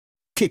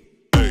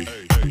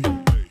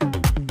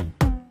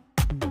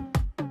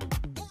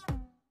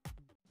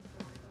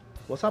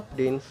What's up,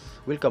 Deans?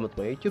 Welcome to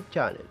my YouTube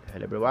channel.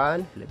 Hello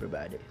everyone, hello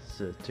everybody.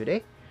 So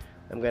today,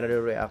 I'm gonna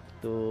react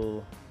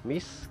to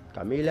Miss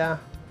Camila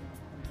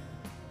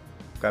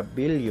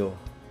Cabello.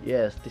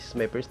 Yes, this is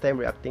my first time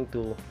reacting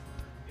to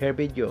her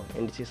video,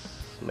 and this is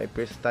my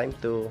first time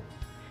to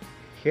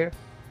hear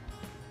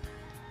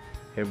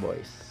her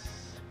voice.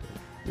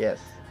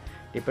 Yes,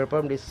 they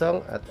performed this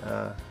song at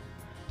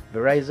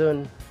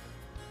Verizon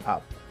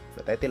app.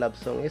 The title of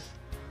song is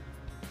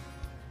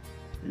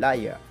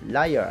Liar.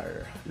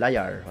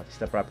 What is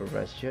the proper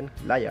pronunciation?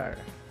 Liar.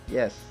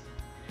 Yes.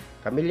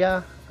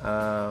 Camila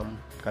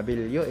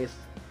Cabello is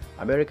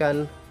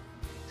American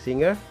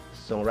singer,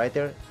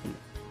 songwriter, and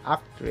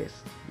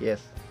actress.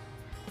 Yes.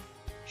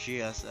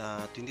 She has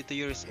 22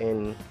 years,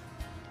 and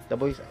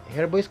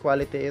her voice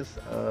quality is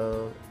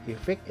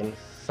effect and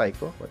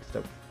psycho. What is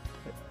the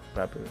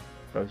proper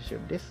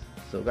pronunciation of this?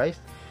 So guys,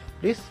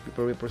 please,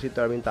 before we proceed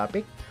to our main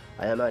topic,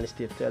 I am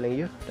honestly telling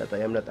you that I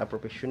am not a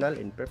professional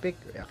and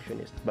perfect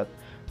reactionist, but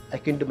I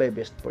can do my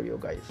best for you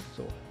guys.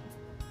 So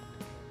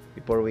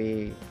before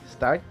we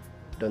start,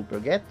 don't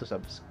forget to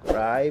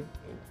subscribe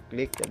and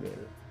click the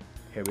bell.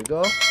 Here we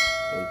go.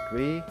 In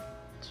 3,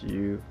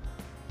 2,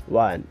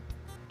 1.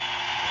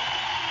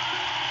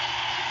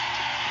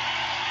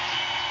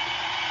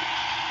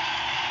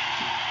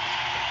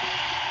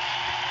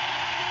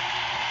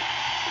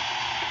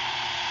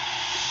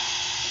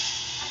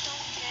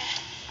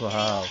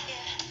 Wow.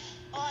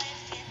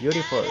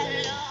 Beautiful.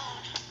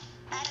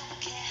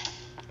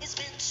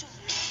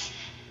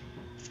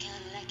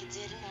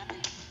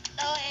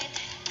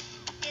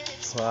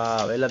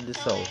 Wow, I love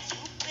this song.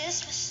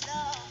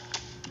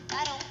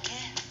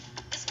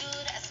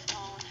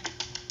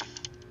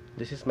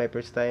 This is my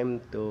first time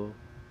to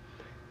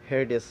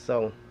hear this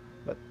song,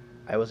 but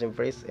I was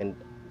impressed and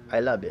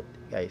I love it,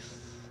 guys.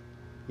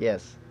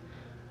 Yes,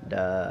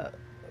 the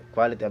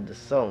quality of the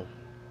song,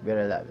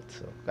 very love it.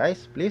 So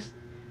guys, please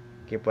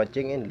keep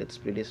watching and let's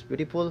play this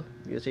beautiful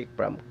music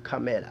from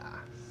Camila.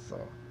 So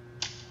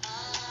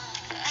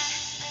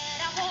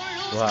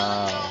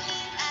wow.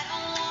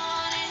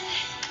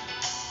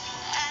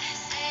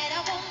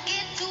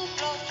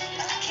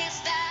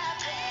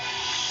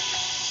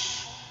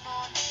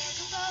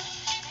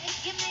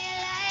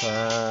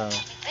 Wow.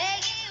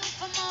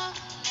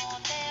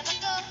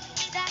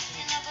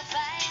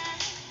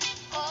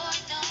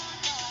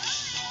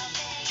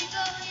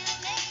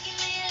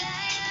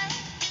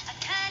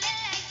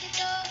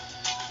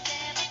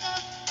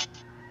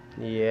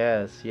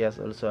 Yes, yes,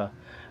 also a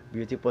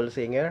beautiful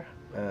singer,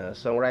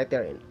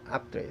 songwriter, and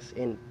actress,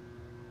 and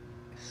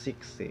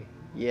sexy.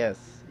 Yes,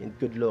 and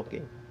good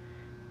looking.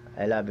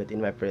 I love it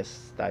in my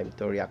first time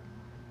to react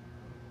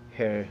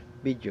her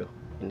video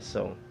and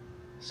song.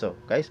 So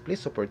guys,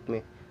 please support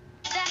me.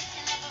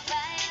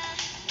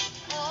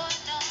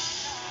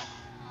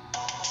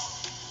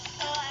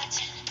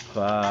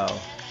 Wow.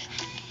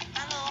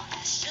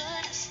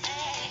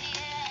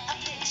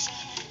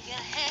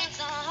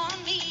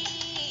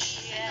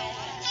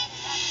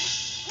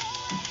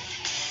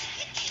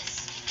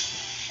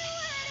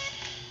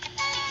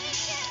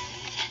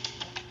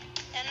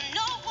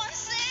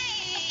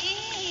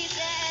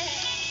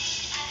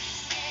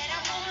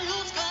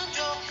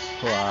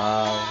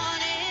 Wow.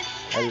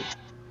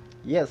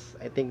 Yes,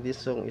 I think this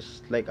song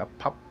is like a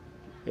pop.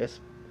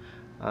 Yes,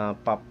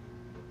 pop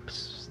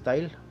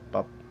style.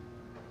 Pop.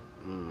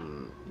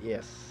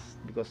 Yes,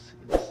 because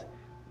it's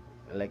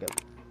like a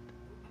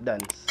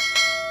dance,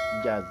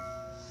 jazz.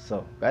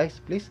 So, guys,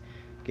 please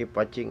keep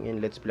watching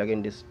and let's plug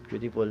in this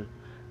beautiful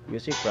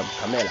music from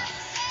Camila.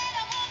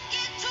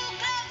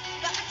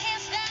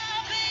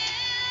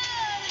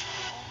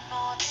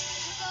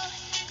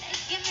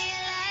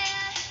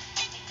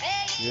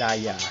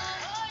 Liar,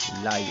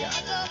 liar.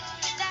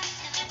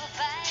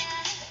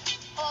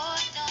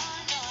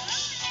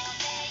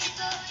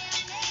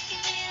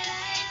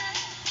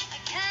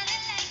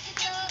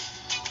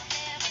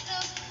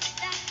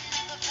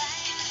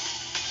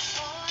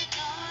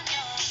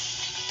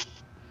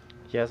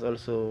 She has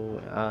also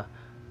a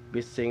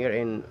best singer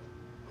and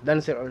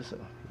dancer also.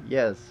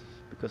 Yes,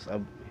 because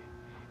of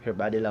her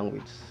body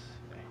language.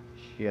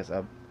 She has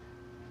a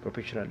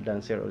professional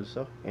dancer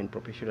also and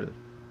professional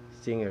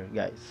singer,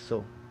 guys.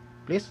 So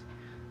please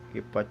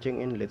keep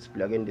watching and let's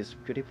plug in this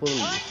beautiful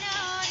music.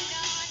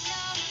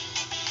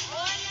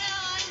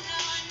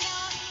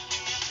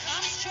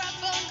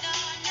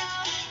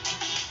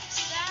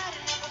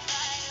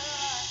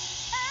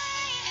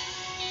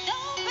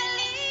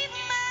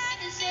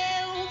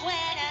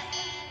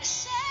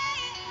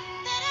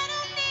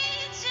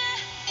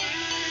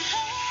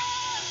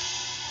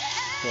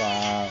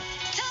 Wow,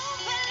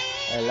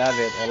 I love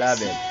it, I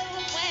love it.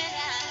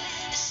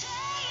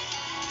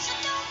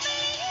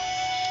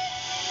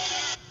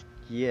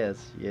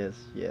 Yes, yes,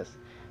 yes,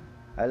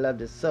 I love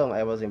this song.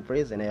 I was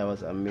impressed and I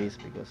was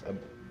amazed because of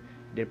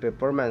their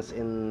performance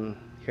in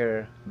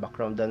her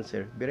background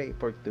dancer. Very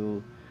effort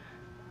to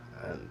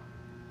um,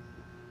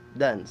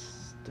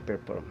 dance to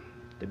perform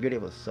the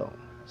beautiful song.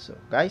 So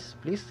guys,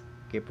 please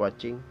keep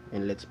watching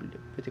and let's build a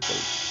beautiful.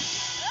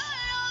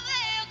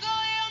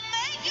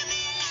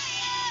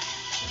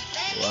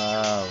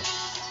 Wow,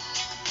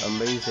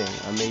 amazing,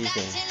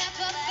 amazing.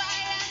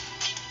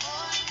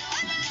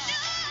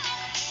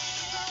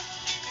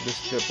 This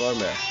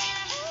performer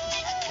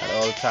at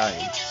all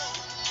times.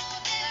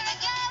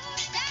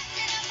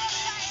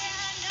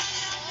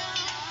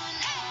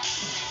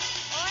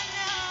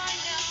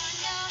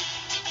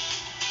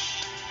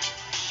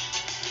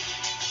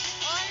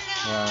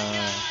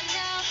 Wow.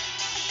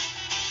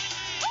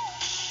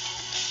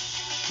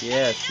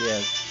 Yes,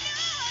 yes.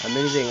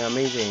 Amazing,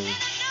 amazing.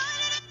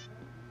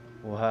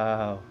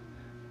 Wow.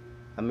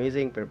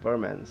 Amazing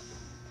performance.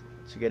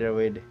 Together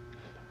with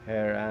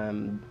her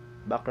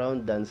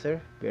background dancer,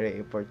 very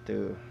effort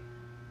to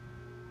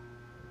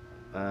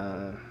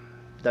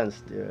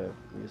dance the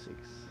music.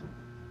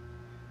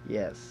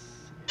 Yes.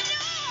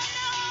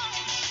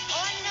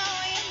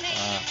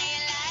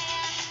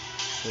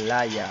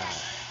 Laya.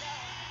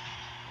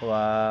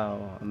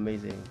 Wow,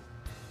 amazing.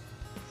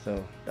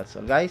 So that's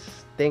all, guys.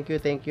 Thank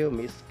you,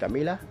 Miss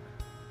Camila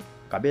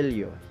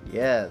Cabello.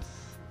 Yes.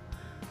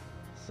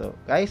 So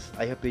guys,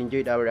 I hope you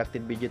enjoyed our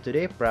reacted video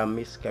today from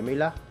Miss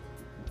Camila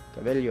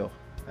Cabello,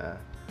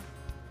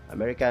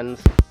 American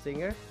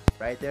singer,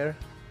 writer,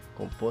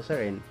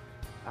 composer, and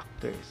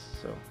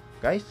actress. So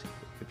guys,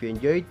 if you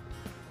enjoyed,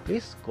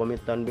 please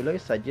comment down below,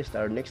 suggest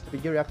our next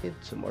video reacted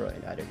tomorrow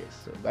and other days.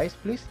 So guys,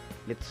 please,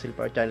 let's help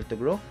our channel to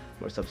grow,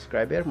 more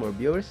subscribers, more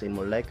viewers, and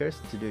more likers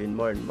to do in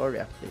more and more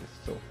reacting.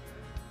 So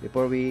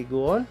before we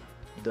go on,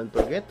 don't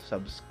forget to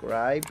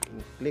subscribe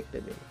and click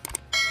the bell.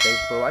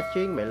 Thanks for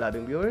watching, my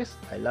loving viewers.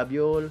 I love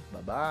you all.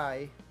 Bye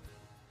bye.